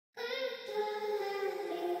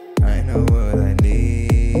I know what I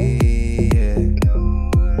need, yeah.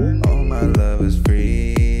 All my love is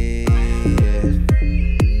free, yeah.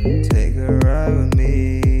 Take a ride with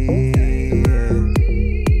me, yeah.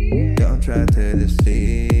 Don't try to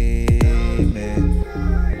deceive me.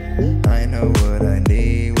 I know what I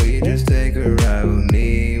need. Will you just take a ride with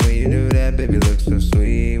me? When you do that, baby, look so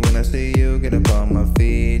sweet. When I see you, get up on my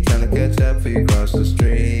feet, tryna catch up for you cross the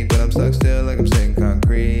street, but I'm stuck still like I'm sitting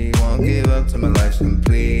concrete. Won't give up till my life's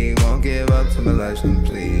complete. Won't give up till my life's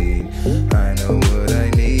complete. I know what I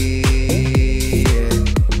need, yeah.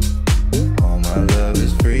 All my love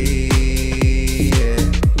is free, yeah.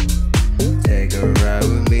 Take a ride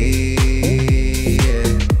with me, yeah.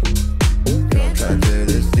 Don't try to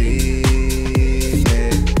deceive me.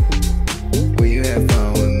 Will you have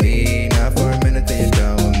fun with me? Not for a minute, then you're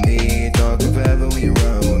done with me. Talking forever when you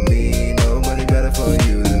run with me. Nobody better for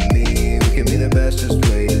you than me. We can be the best, just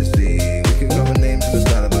wait and see. We can call our names to the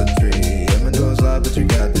side of a tree. And my door's locked, but you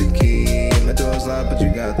got the key. And my door's locked, but you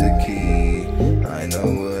got the key. I know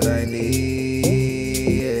what I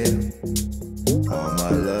need, yeah. All my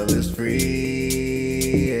love is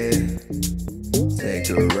free, yeah. Take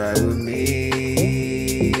a ride with me.